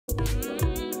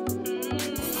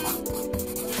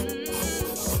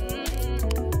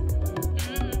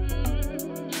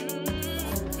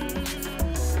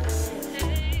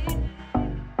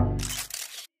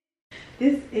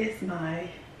my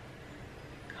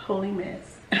holy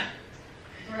mess.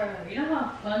 Bro, you know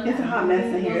how fun it's a hot mess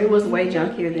in here. It was way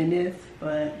junkier than this,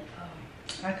 but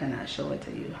I cannot show it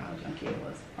to you how junky it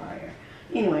was prior.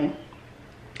 Anyway,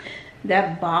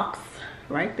 that box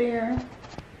right there,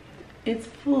 it's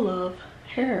full of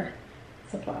hair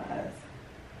supplies.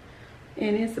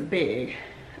 And it's big.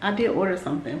 I did order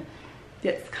something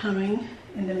that's coming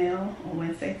in the mail on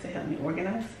Wednesday to help me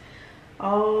organize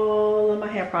all of my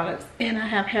hair products. And I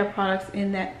have hair products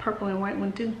in that purple and white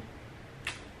one too.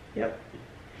 Yep.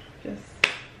 Just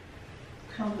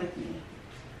come with me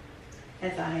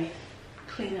as I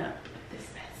clean up this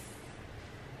mess.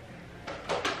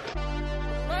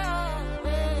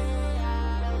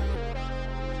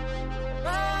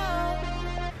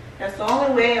 That's the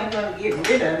only way I'm going to get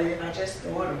rid of it, if I just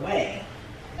throw it away.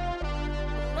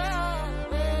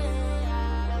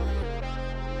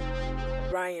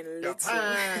 Ryan Little.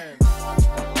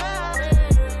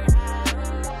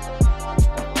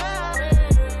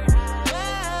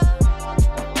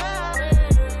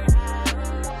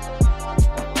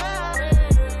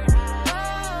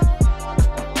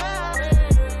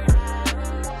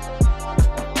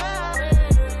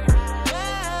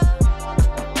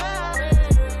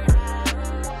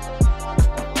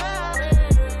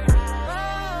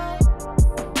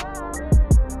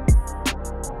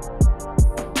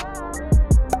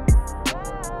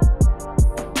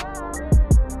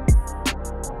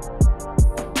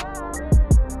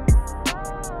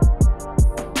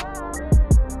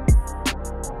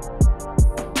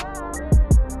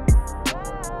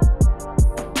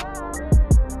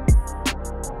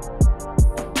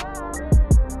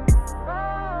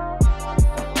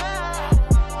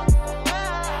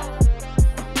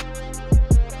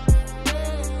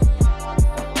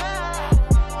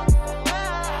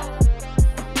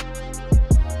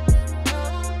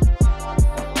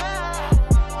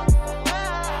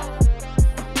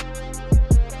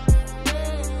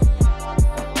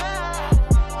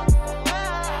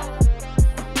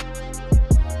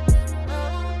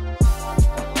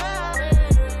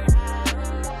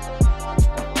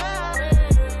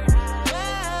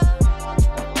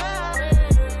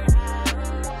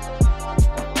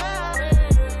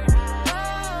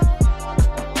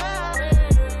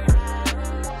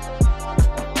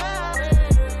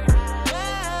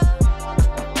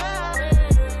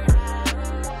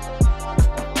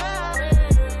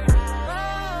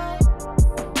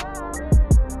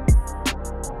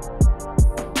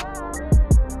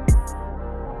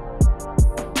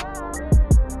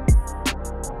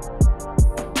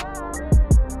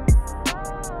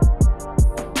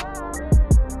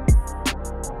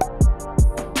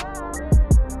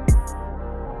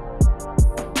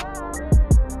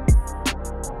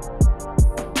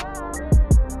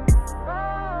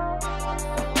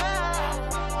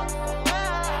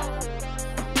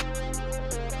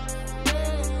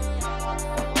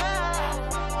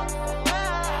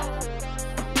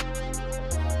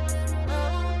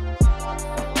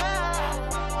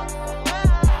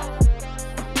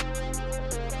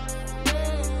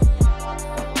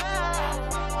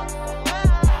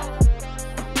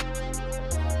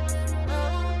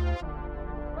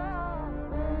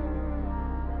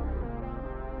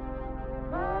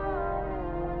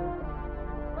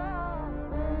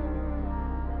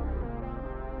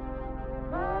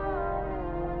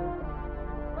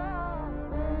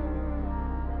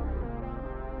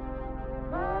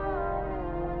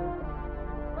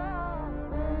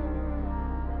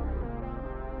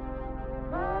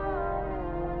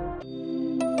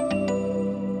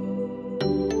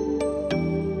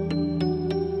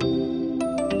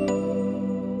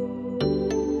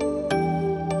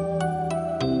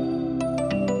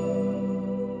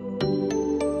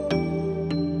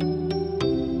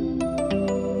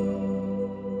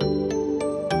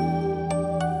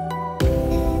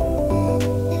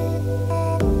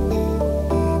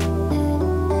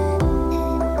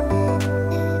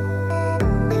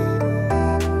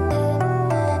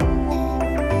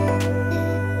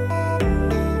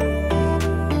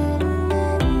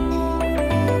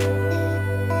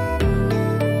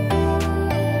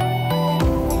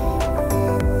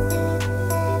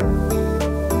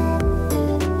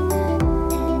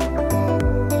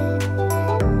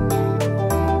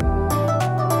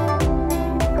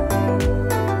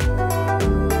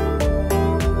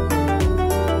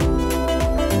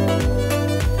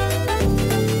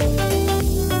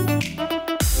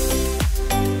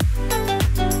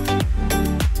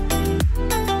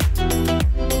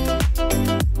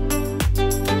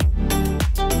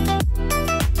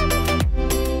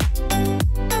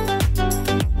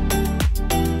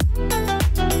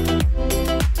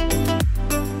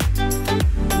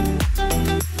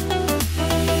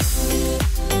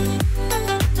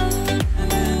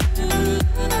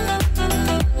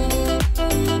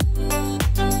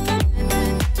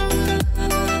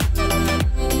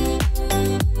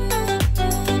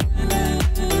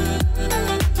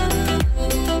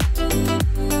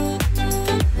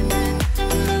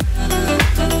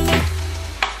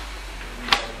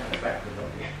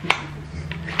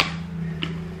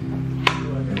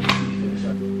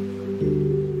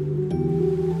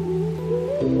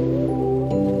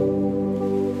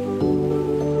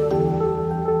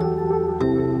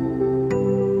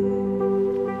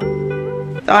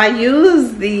 So I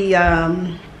use the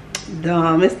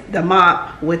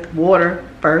mop with water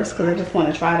first because I just want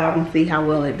to try it out and see how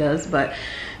well it does. But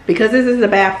because this is the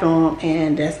bathroom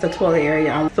and that's the toilet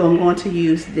area, so I'm going to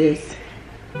use this.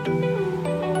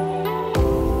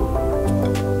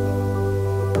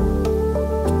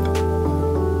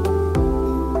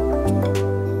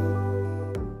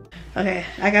 Okay,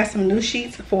 I got some new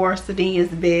sheets for Sadia's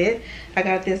bed. I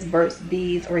got this Burt's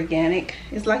Bees Organic.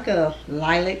 It's like a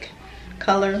lilac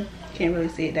color. Can't really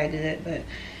see it that good, but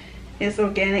it's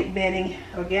organic bedding,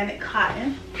 organic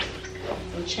cotton.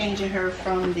 So changing her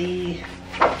from the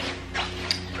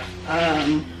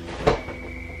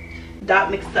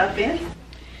Dot McStuffins.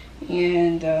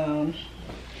 And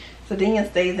Sadia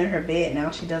stays in her bed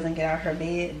now. She doesn't get out of her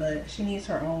bed, but she needs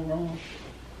her own room.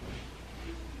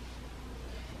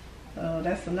 So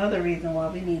that's another reason why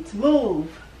we need to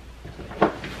move.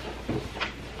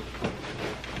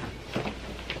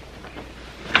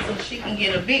 So she can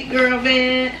get a big girl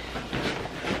bed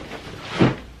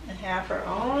and have her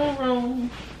own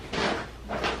room.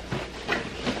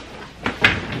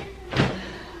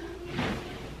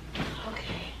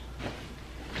 Okay.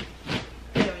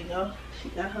 There we go. She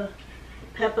got her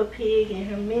Peppa Pig and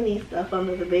her Minnie stuff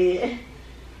under the bed.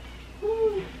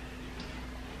 Ooh.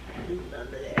 Under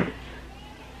there.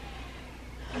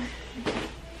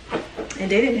 And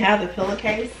they didn't have the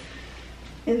pillowcase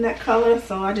in that color,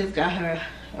 so I just got her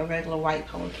a regular white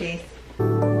pillowcase.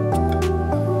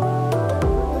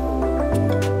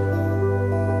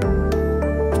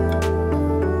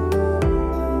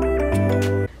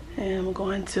 And I'm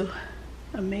going to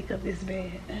make up this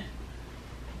bed.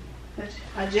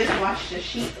 I just washed the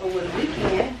sheets over the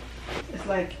weekend. It's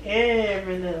like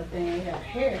every little thing got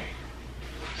hair.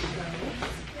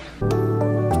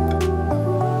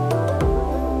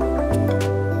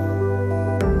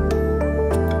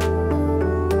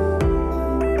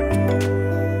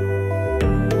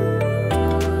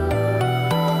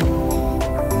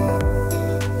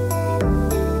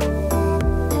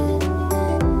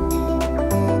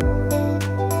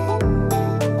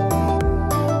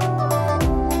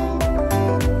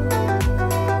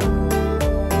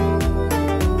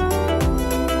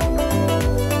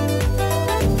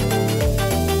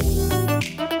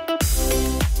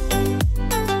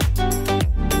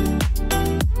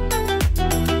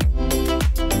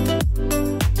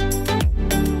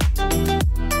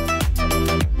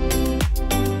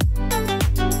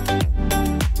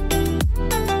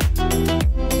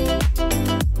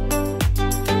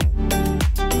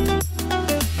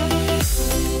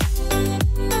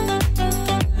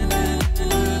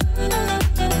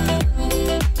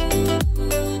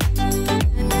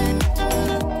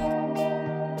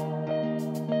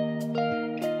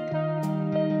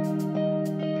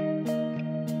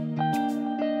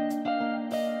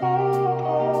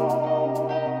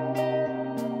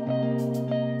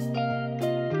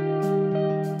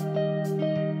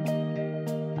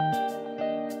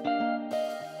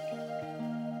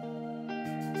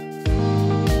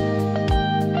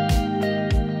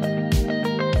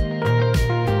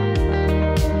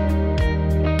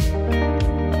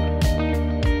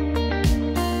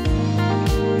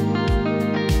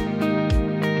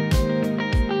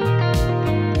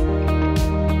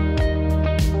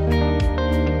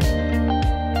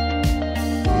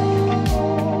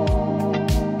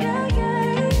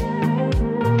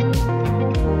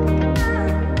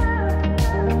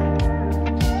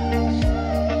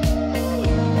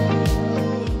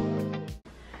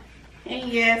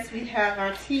 Yes, we have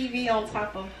our TV on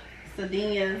top of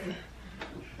Sadia's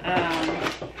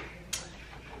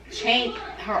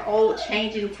her old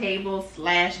changing table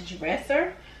slash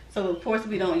dresser. So of course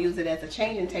we don't use it as a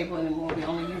changing table anymore. We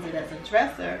only use it as a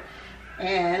dresser.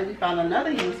 And we found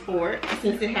another use for it.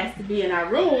 Since it has to be in our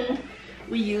room,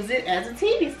 we use it as a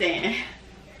TV stand.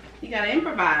 You gotta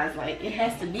improvise. Like, it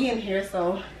has to be in here,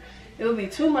 so it would be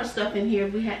too much stuff in here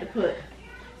if we had to put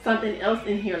something else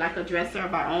in here, like a dresser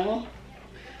of our own,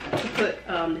 to put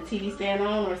the TV stand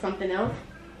on or something else,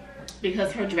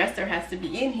 because her dresser has to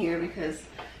be in here because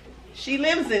she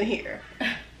lives in here.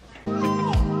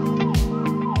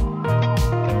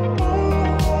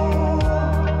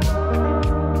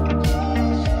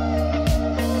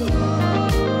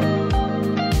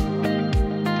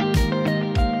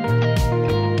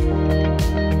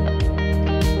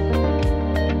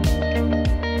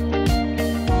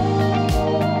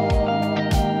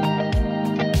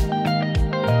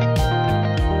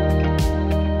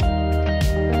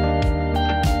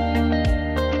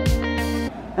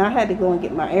 I had to go and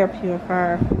get my air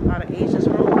purifier out of Asia's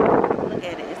room. Look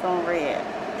at it, it's on red.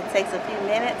 It takes a few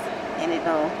minutes and it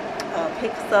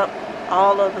picks up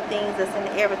all of the things that's in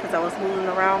the air because I was moving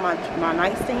around my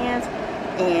nightstands,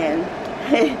 and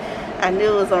I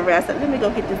knew it was on red. I said, let me go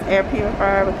get this air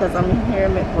purifier because I'm in here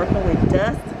working with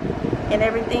dust and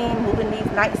everything, moving these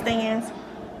nightstands.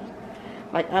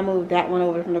 Like I moved that one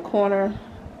over from the corner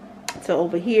to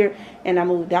over here, and I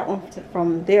moved that one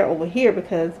from there over here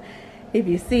because if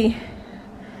you see,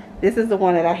 this is the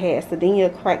one that I had.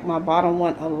 Sedenia cracked my bottom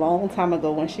one a long time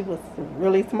ago when she was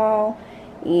really small,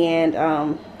 and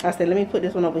I said, let me put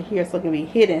this one over here so it can be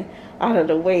hidden out of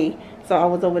the way. So I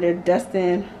was over there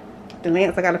dusting the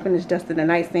lamps. I gotta finish dusting the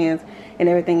nightstands and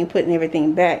everything and putting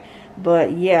everything back.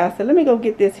 But yeah, I said, let me go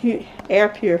get this air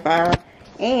purifier,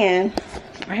 and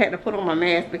I had to put on my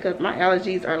mask because my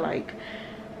allergies are like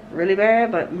really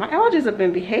bad, but my allergies have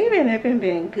been behaving, have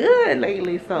been good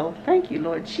lately. So thank you,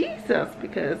 Lord Jesus,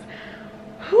 because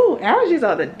whew, allergies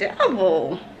are the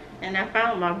devil. And I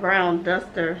found my brown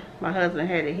duster. My husband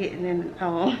had it hidden in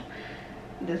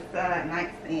the side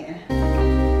nightstand.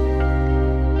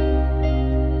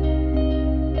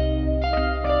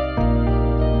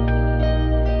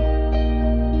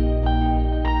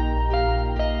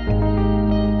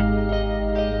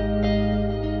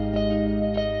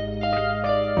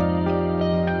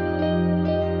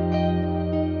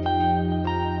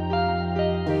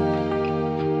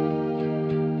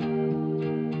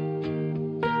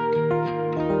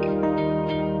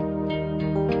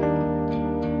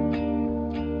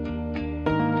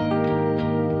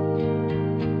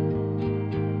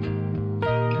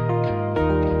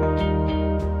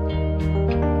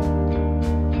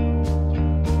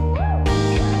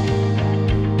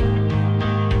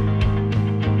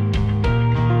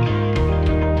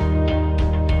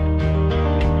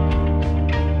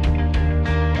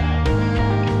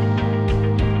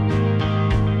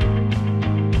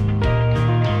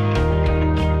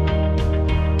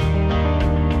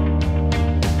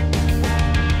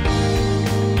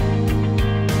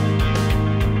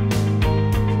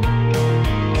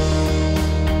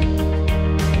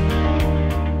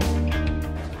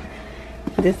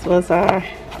 This was our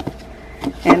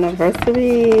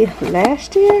anniversary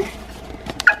last year.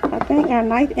 I think our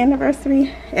 9th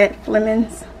anniversary at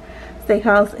Fleming's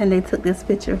Steakhouse, and they took this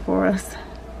picture for us.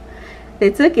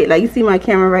 They took it, like you see my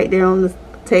camera right there on the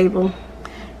table,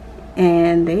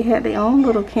 and they had their own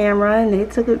little camera and they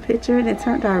took a picture, and it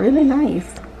turned out really nice.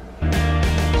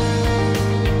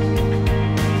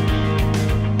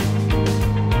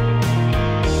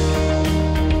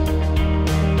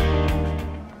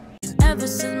 Ever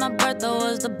since my birthday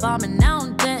was the bomb, and now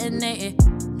I'm detonating.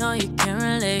 No, you can't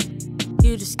relate.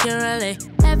 You just can't relate.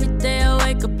 Every day I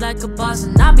wake up like a boss,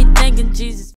 and I be thanking Jesus.